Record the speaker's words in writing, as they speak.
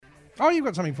Oh, you've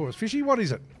got something for us, Fishy. What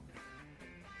is it?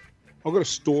 I've got a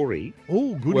story.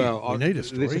 Oh, goody. Well, we need a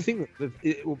story. There's a thing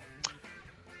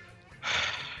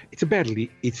it's about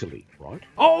Italy, right?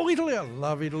 Oh, Italy. I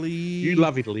love Italy. You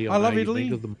love Italy. I love know. Italy.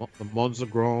 You've been to the Monza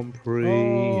Grand Prix.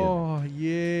 Oh,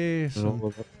 yes. and all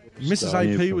of that Mrs. stuff.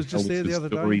 AP was just there the other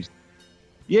day.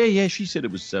 Yeah. She said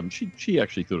it was. She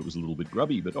actually thought it was a little bit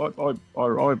grubby, but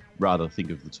I rather think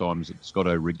of the times that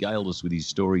Scotto regaled us with his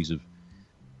stories of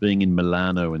being in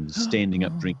Milano and standing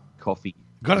up drinking coffee.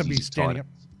 Got to be standing up.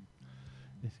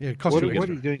 Yeah, it costs What you are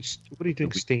extra. you doing? What are you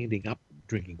doing standing up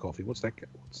drinking coffee? What's that?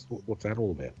 What's that all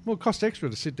about? Well, it costs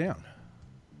extra to sit down.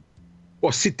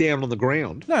 Well, sit down on the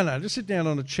ground. No, just sit down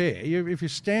on a chair. If you're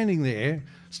standing there,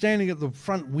 standing at the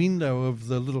front window of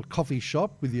the little coffee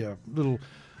shop with your little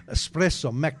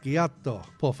espresso macchiato,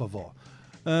 por favor.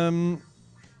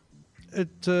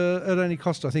 It only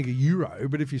costs, I think, €1.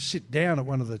 But if you sit down at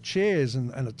one of the chairs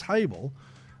and a table,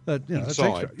 that's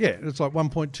extra. Yeah, it's like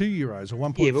 €1.2 or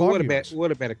 1.5. Yeah, but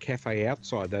what about a cafe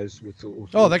outside? Those with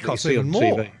that costs even more.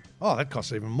 TV? Oh, that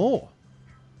costs even more.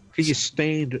 Can you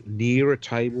stand near a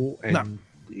table and No.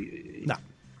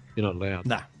 You're not allowed.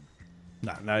 No.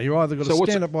 You either got to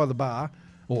stand up by the bar,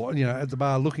 or at the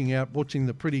bar looking out, watching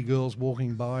the pretty girls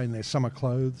walking by in their summer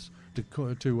clothes, to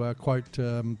quote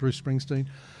Bruce Springsteen.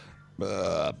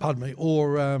 Pardon me.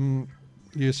 Or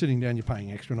you're sitting down, you're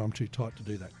paying extra, and I'm too tight to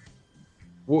do that.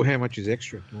 Well, how much is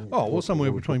extra?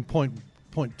 Somewhere between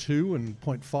 0.2 and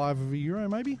 0.5 of €1,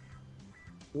 maybe.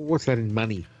 What's that in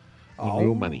money?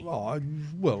 Real money? Oh,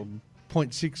 well,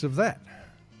 0.6 of that.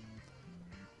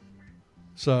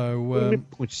 So, what do you mean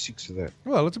 0.6 of that?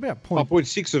 Well, it's about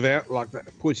 0.6 of our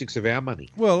 0.6 of our money.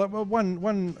 Well,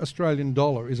 one Australian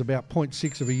dollar is about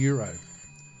 0.6 of €1.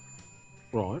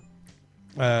 Right.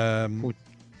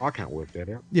 I can't work that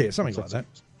out. Yeah, something like that.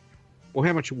 Well,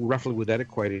 how much roughly would that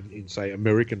equate in say,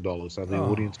 American dollars, so the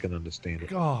audience can understand it?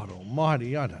 God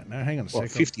almighty, I don't know. Hang on a second.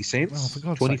 50 cents? Oh, for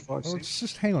God's 25 sake. cents?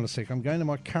 Just hang on a sec. I'm going to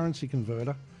my currency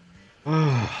converter.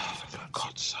 Oh, for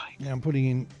God's sake. Now I'm putting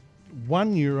in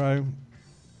 €1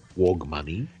 Wog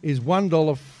money is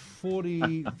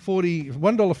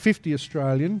 $1.50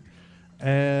 Australian.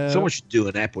 Someone should do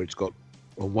an app where it's got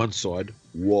on one side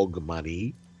Wog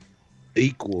money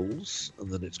equals,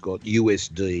 and then it's got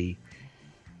USD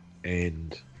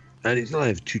and it's not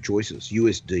have two choices,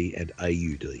 USD and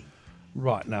AUD.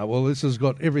 Right, now, well, this has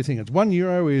got everything. It's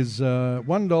 €1 is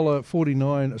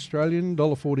 $1.49 Australian,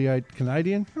 $1.48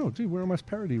 Canadian. Oh, gee, we're almost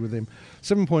parity with them.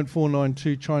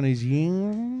 7.492 Chinese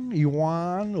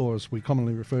yuan, or as we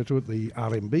commonly refer to it, the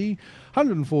RMB.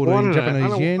 114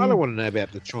 Japanese yen. I don't want to know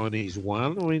about the Chinese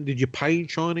yuan. I mean, did you pay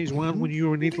Chinese yuan when you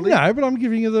were in Italy? No, but I'm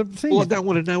giving you the thing. Well, I don't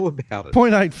want to know about it.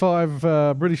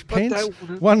 0.85 British pence,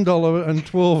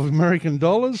 $1.12 American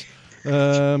dollars.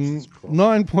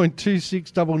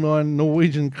 9.2699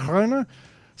 Norwegian krona,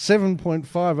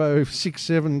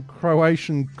 7.5067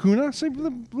 Croatian kuna. See,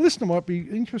 the listener might be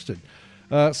interested.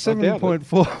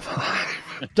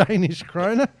 7.45 Danish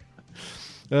krona,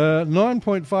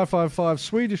 9.555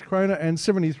 Swedish krona, and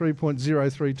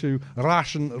 73.032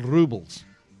 Russian rubles.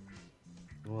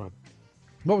 Right.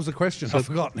 What was the question? So I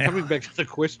forgot now. Coming back to the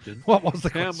question. What was the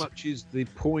question? How much is the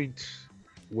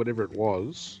whatever it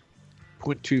was,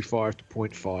 0.25 to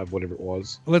 0.5, whatever it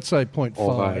was. Let's say 0.5.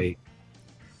 Of a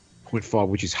 0.5,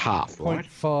 which is half, right?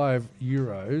 0.5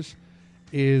 euros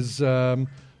is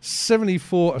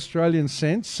 74 Australian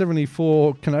cents,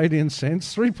 74 Canadian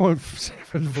cents,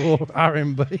 3.74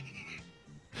 RMB,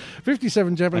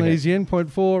 57 Japanese yen,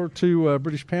 0.42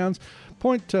 British pounds,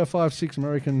 0.56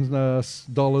 American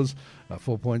dollars,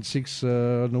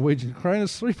 4.6 Norwegian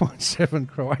kronas, 3.7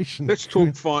 Croatian. Let's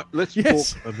talk talk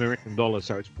Yes. American dollars.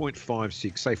 So it's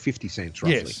 0.56, say 50 cents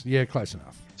roughly. Yes, yeah, close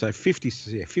enough. So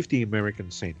 50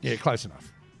 American cents. Yeah, close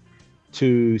enough.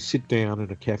 To sit down in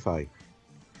a cafe.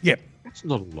 Yep. That's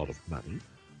not a lot of money.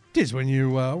 It is when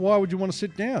you, why would you want to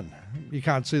sit down? You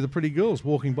can't see the pretty girls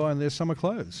walking by in their summer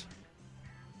clothes.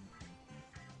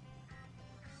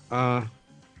 What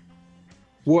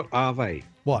are they?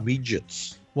 What?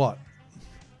 Midgets. What?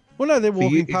 Well, no, they're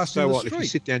walking past so in the what? street. If you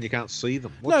sit down, you can't see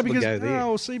them. What's No, because the go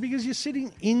there? because you're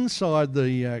sitting inside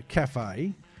the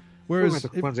cafe, whereas What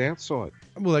about the ones outside?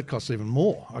 Well, that costs even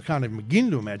more. I can't even begin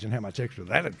to imagine how much extra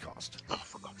that'd cost. Oh,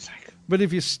 for God's sake! But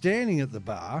if you're standing at the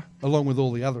bar along with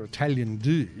all the other Italian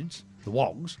dudes, the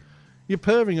wogs, you're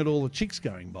perving at all the chicks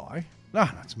going by. No,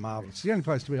 that's marvellous. It's the only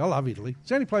place to be. I love Italy. It's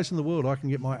the only place in the world I can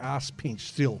get my ass pinched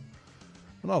still,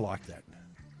 and I like that.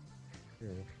 Yeah.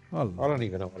 I don't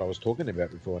even know what I was talking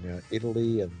about before now.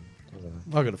 Italy and I don't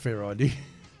know. I got a fair idea.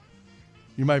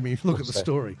 You made me look What's at the that?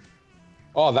 story.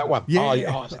 Oh, that one. Yeah,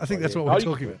 Oh, I think that's what we're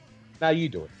talking about. No, you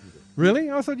do it.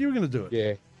 Really? I thought you were going to do it.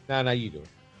 Yeah. No, you do it.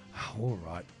 All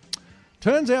right.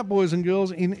 Turns out, boys and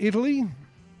girls, in Italy,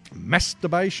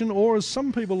 masturbation, or as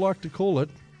some people like to call it,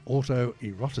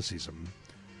 autoeroticism,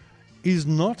 is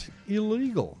not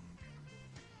illegal,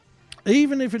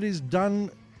 even if it is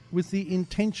done with the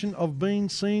intention of being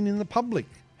seen in the public.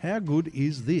 How good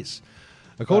is this?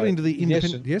 According to the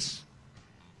independent... Yes?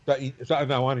 No,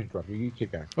 I won't interrupt you. You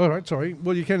keep going. All right, sorry.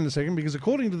 Well, you can in a second, because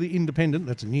according to the Independent,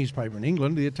 that's a newspaper in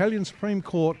England, the Italian Supreme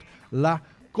Court, La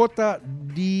Corte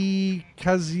di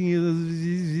Cassazione,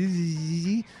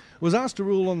 was asked to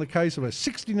rule on the case of a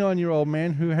 69-year-old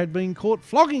man who had been caught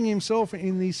flogging himself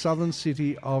in the southern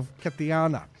city of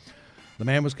Catania. The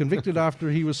man was convicted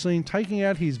after he was seen taking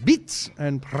out his bits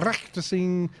and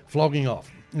practicing flogging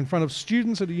off in front of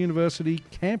students at a university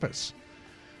campus.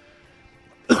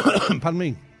 Pardon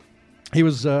me. He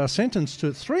was sentenced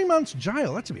to 3 months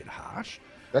jail. That's a bit harsh.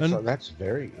 That's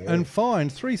very... Yeah. And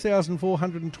fined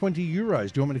 €3,420. Do you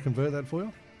want me to convert that for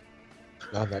you?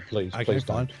 No, please. Okay, Please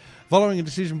fine. don't. Following a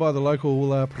decision by the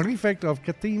local prefect of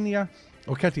Catania,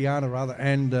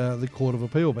 and the Court of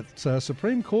Appeal. But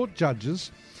Supreme Court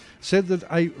judges said that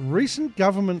a recent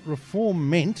government reform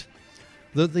meant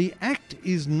that the act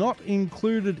is not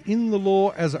included in the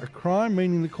law as a crime,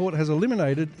 meaning the court has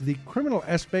eliminated the criminal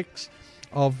aspects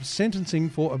of sentencing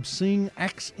for obscene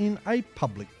acts in a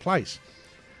public place.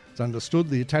 It's understood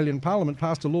the Italian Parliament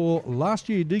passed a law last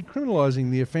year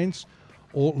decriminalising the offence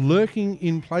or lurking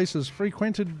in places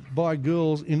frequented by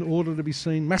girls in order to be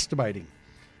seen masturbating.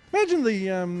 Imagine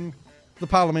the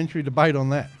parliamentary debate on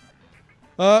that.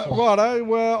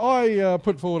 I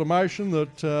put forward a motion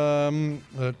that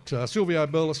Silvio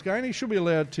Berlusconi should be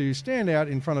allowed to stand out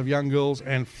in front of young girls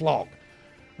and flog.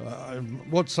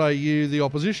 What say you, the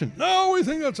opposition? No, we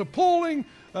think that's appalling.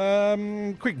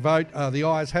 Quick vote. The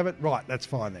ayes have it. Right, that's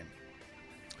fine then.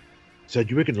 So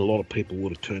do you reckon a lot of people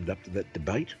would have turned up to that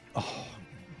debate? Oh,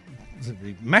 there'd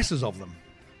be masses of them.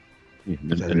 Yeah,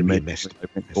 and maybe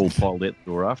all piled out the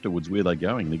door afterwards. Where are they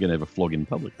going? They're going to have a flog in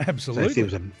public. Absolutely.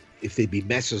 So if there'd be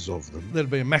masses of them, there'd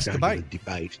be a mass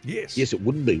debate. Yes. Yes, it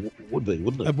wouldn't be, wouldn't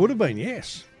it? It would have been,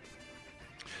 yes.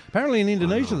 Apparently in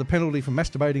Indonesia, the penalty for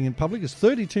masturbating in public is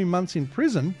 32 months in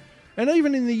prison, and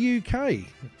even in the UK,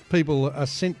 people are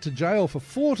sent to jail for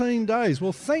 14 days.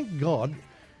 Well, thank God,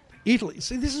 Italy.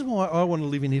 See, this is why I want to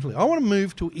live in Italy. I want to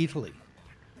move to Italy.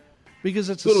 Because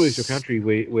it's a country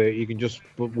where you can just,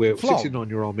 where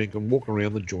 69-year-old men can walk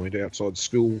around the joint outside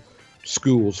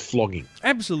schools flogging.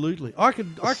 Absolutely.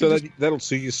 That'll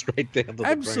see you straight down to the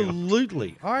ground.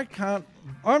 Absolutely. I can't.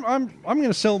 I'm going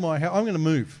to sell my house. I'm going to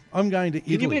move. I'm going to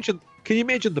Italy. Can you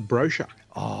imagine the brochure?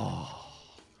 Oh,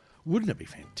 wouldn't it be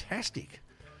fantastic?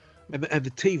 And the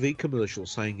TV commercial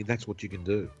saying that's what you can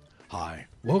do. Hi,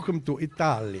 welcome to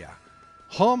Italia,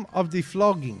 home of the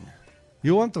flogging.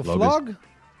 You want to flog?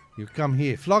 You come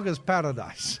here. Flogger's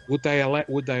paradise. Would they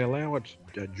allow it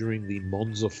during the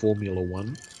Monza Formula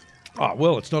One? Oh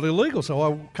well, it's not illegal, so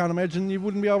I can't imagine you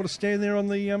wouldn't be able to stand there on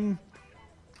the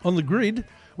grid.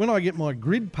 When I get my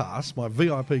grid pass, my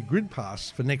VIP grid pass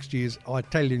for next year's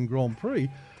Italian Grand Prix,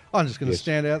 I'm just going to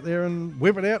stand out there and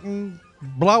whip it out and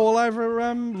blow all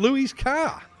over Louis'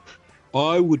 car.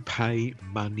 I would pay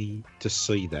money to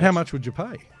see that. How much would you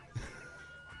pay?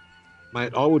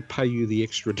 Mate, I would pay you the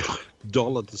extra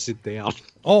dollar to sit down.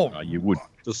 Oh, you would.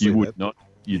 You would not.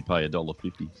 You'd pay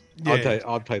 $1.50. Yeah.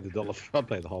 I'd pay the dollar. I'd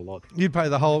pay the whole lot. You'd pay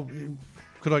the whole.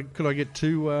 Could I get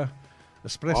two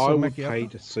espresso? I would pay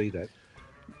to see that.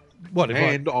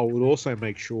 I would also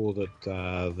make sure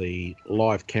that the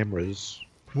live cameras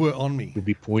were on me. Would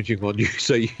be pointing on you,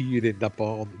 so you'd end up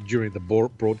on during the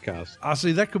broadcast. I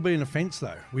see. That could be an offence,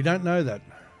 though. We don't know that.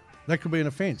 That could be an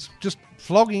offence. Just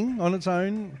flogging on its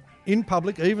own in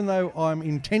public, even though I'm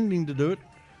intending to do it,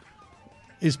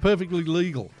 is perfectly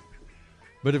legal.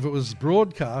 But if it was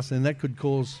broadcast, then that could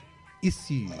cause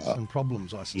issues and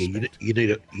problems, I suspect.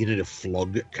 Yeah, you need a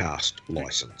flogcast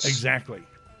license. Exactly.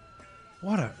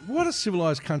 What a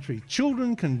civilised country.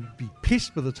 Children can be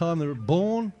pissed by the time they're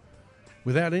born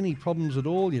without any problems at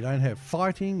all. You don't have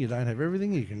fighting. You don't have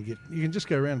everything. You can just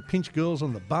go around and pinch girls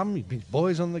on the bum. You pinch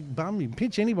boys on the bum. You can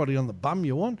pinch anybody on the bum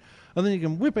you want. And then you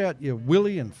can whip out your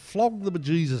willy and flog the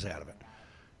bejesus out of it.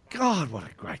 God, what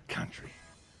a great country.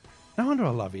 No wonder I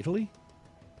love Italy.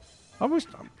 I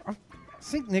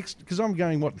think next, because I'm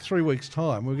going, 3 weeks'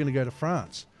 time, we're going to go to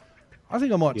France. I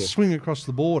think I might swing across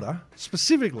the border,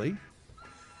 specifically,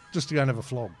 just to go and have a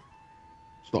flog.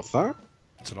 It's not far.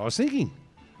 That's what I was thinking.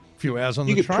 A few hours on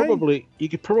the train. You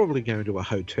could probably go into a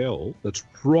hotel that's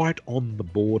right on the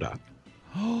border.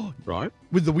 Right?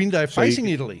 With the window facing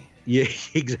Italy. Yeah,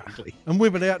 exactly. And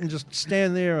whip it out and just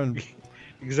stand there and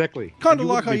Exactly. Kind And of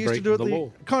you like I wouldn't be used to do breaking at the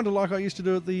law. kind of like I used to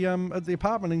do at the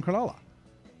apartment in Cronulla,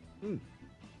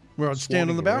 where I'd stand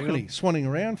on the Swanning balcony, around. swanning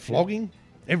around, flogging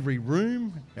every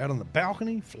room, out on the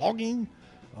balcony, flogging.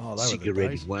 Oh, they were the Cigarette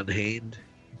days. in one hand.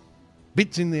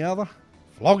 Bits in the other,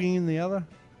 flogging in the other,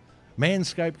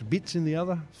 manscaped bits in the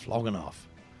other, flogging off.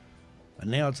 And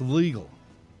now it's legal.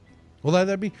 Although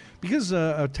they'd be, because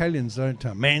Italians don't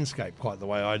manscape quite the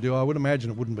way I do, I would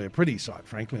imagine it wouldn't be a pretty sight,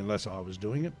 frankly, unless I was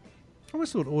doing it. I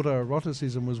always thought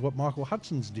autoeroticism was what Michael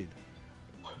Hudson's did.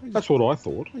 That's what I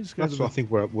thought. just go That's, to I think,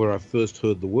 where I first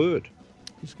heard the word.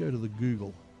 Just go to the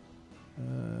Google.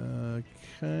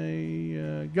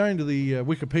 Okay, going to the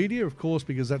Wikipedia, of course,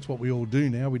 because that's what we all do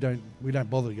now. We don't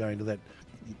bother going to that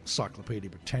Encyclopedia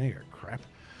Britannica crap.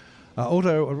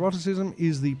 Autoeroticism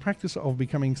is the practice of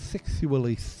becoming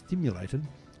sexually stimulated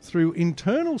through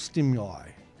internal stimuli.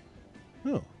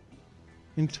 Oh,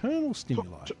 internal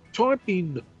stimuli. Type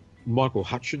in Michael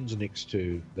Hutchins next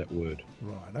to that word.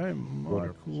 Right,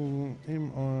 Michael,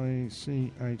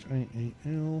 M-I-C-H-A-E-L.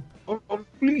 I'm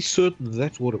really certain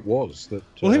that's what it was. That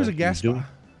Well, he was a was gasper. doing.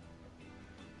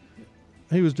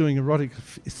 He was doing erotic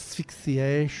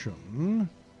asphyxiation.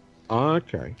 Ah,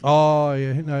 okay. Oh,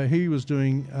 yeah, no, he was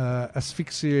doing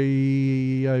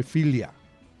asphyxiophilia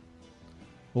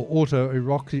or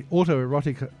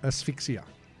autoerotic asphyxia.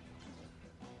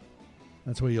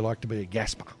 That's where you like to be a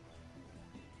gasper.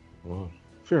 Right.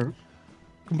 Fair enough.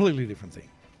 Completely different thing.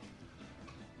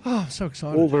 Oh, I'm so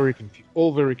excited. All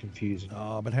very confusing.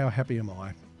 Oh, but how happy am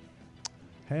I?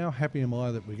 How happy am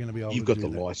I that we're going to be able You've to got do the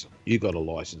that? license. You've got a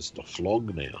license to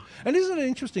flog now. And isn't it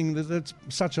interesting that it's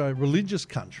such a religious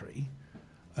country?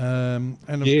 And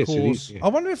of Yes, it course, is, yeah. I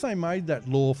wonder if they made that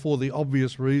law for the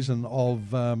obvious reason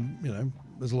of,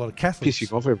 there's a lot of Catholics.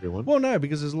 Pissing off everyone. Well, no,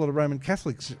 because there's a lot of Roman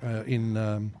Catholics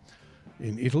in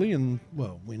Italy, and,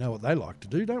 well, we know what they like to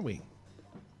do, don't we?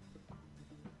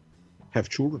 Have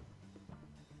children.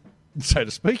 So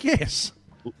to speak, yes.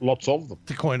 Lots of them.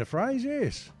 To coin a phrase,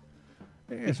 yes.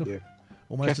 Yes. Yeah.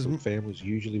 Almost Catholic as families are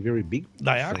usually very big.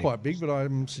 they are families. quite big, but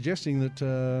I'm suggesting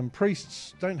that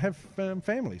priests don't have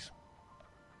families.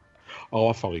 Oh,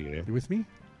 I follow you now. You with me?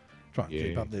 Try and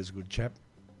keep Yeah. up. There's a good chap.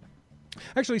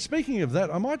 Actually, speaking of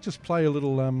that, I might just play a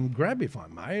little grab, if I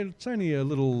may. It's only a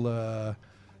little... do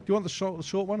you want the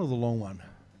short one or the long one?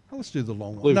 Oh, let's do the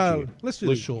long one. Leave it to No, you. let's do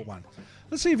Leave the it to short one.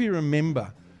 Let's see if you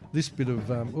remember this bit of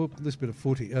this bit of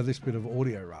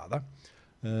audio rather.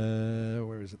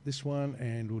 Where is it? This one,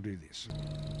 and we'll do this.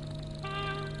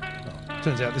 Oh,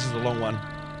 turns out this is the long one.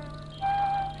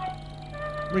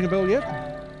 Ring a bell yet?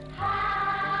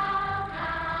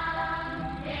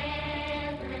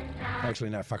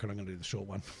 Actually, no, fuck it, I'm going to do the short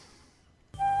one.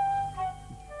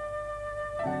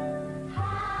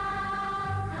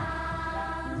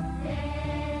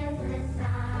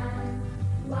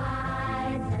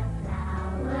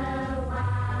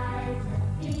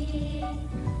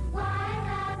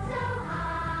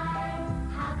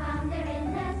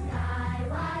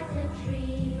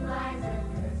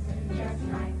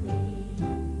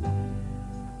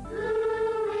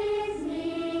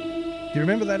 Do you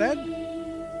remember that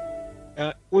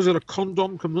ad? Was it a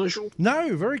condom commercial?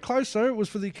 No, very close though. It was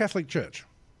for the Catholic Church.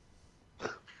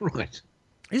 Right.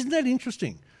 Isn't that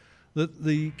interesting? That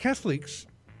the Catholics,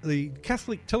 the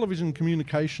Catholic Television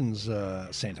Communications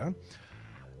Centre,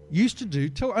 used to do,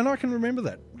 and I can remember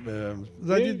that.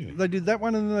 They did that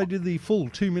one, and then they did the full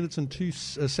 2 minutes and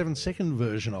 7 second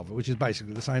version of it, which is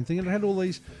basically the same thing. And it had all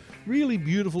these really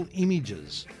beautiful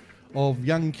images of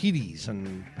young kiddies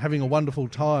and having a wonderful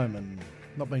time and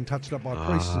not being touched up by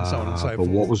priests and so on and so But forth.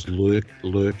 what was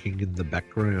lurking in the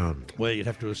background? Well, you'd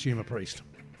have to assume a priest,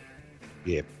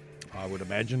 Yeah. I would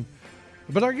imagine.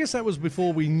 But I guess that was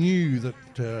before we knew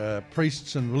that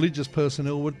priests and religious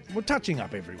personnel were touching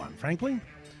up everyone, frankly.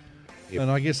 Yep.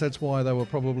 And I guess that's why they were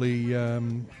probably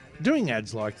doing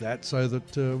ads like that, so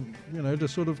that, to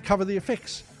sort of cover the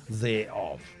effects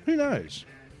thereof. Who knows?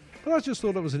 But I just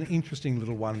thought it was an interesting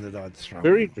little one that I'd throw.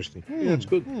 Very interesting. Yeah, that's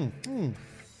good. Mm.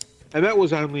 And that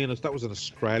was only an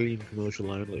Australian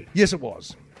commercial only. Yes, it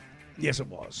was. Yes, it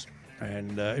was.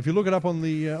 And if you look it up on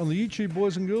the YouTube,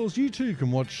 boys and girls, you too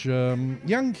can watch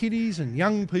young kiddies and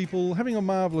young people having a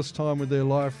marvellous time with their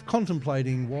life,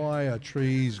 contemplating why are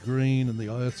trees green and the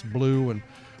earth's blue and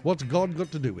what's God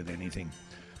got to do with anything.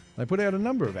 They put out a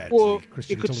number of ads. Well, on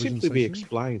Christian it could television simply be stations.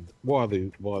 explained why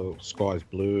the sky's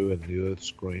blue and the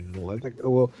earth's green and all that.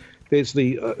 Well, there's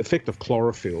the effect of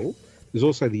chlorophyll. There's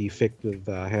also the effect of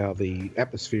how the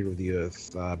atmosphere of the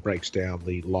earth breaks down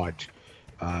the light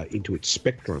into its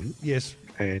spectrum. Yes.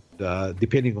 and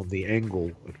depending on the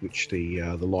angle at which the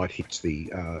light hits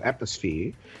the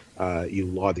atmosphere,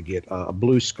 you'll either get a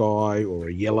blue sky or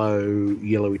a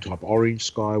yellowy type orange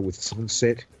sky with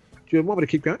sunset. Do you want me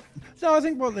to keep going? No, I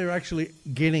think what they're actually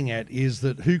getting at is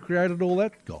that who created all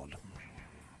that? God.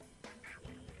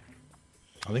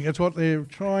 I think that's what they're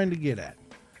trying to get at.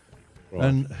 Right.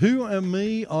 And who am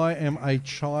me? I am a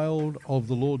child of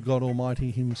the Lord God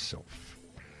Almighty himself.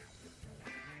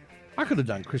 I could have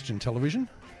done Christian television.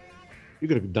 You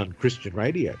could have done Christian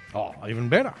radio. Oh, even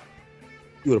better.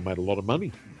 You would have made a lot of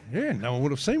money. Yeah, no one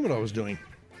would have seen what I was doing.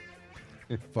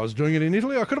 If I was doing it in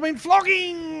Italy, I could have been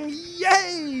flogging!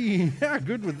 Yay! How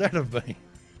good would that have been?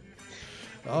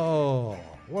 Oh,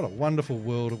 what a wonderful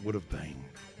world it would have been.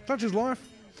 Such is life.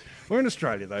 We're in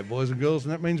Australia, though, boys and girls,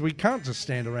 and that means we can't just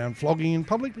stand around flogging in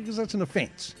public because that's an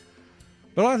offence.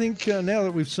 But I think now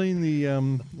that we've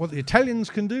seen what the Italians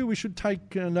can do, we should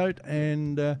take note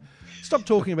and stop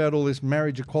talking about all this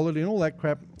marriage equality and all that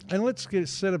crap, and let's get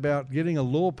set about getting a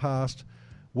law passed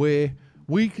where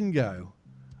we can go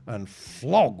and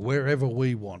flog wherever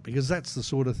we want, because that's the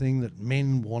sort of thing that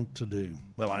men want to do.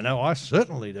 Well, I know I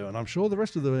certainly do, and I'm sure the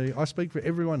rest of I speak for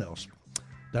everyone else.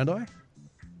 Don't I?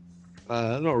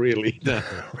 Not really, no.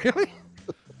 Really?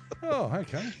 Oh,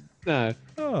 okay. No,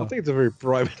 I think it's a very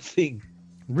private thing.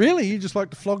 Really? You just like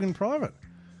to flog in private?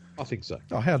 I think so.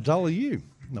 Oh, how dull are you?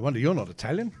 No wonder you're not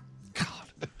Italian.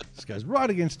 God, this goes right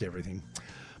against everything.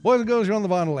 Boys and girls, you're on the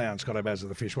Vinyl Lounge. Scott O'Baz of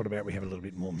the Fish. What about we have a little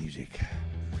bit more music?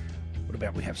 What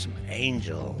about we have some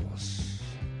angels?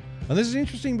 And this is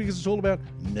interesting because it's all about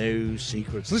no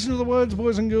secrets. Listen to the words,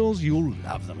 boys and girls. You'll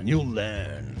love them and you'll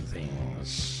learn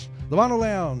things. The Vinyl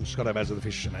Lounge. Scott O'Baz of the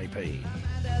Fish and AP.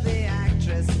 The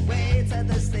actress waits at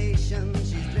the station.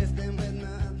 She's drifting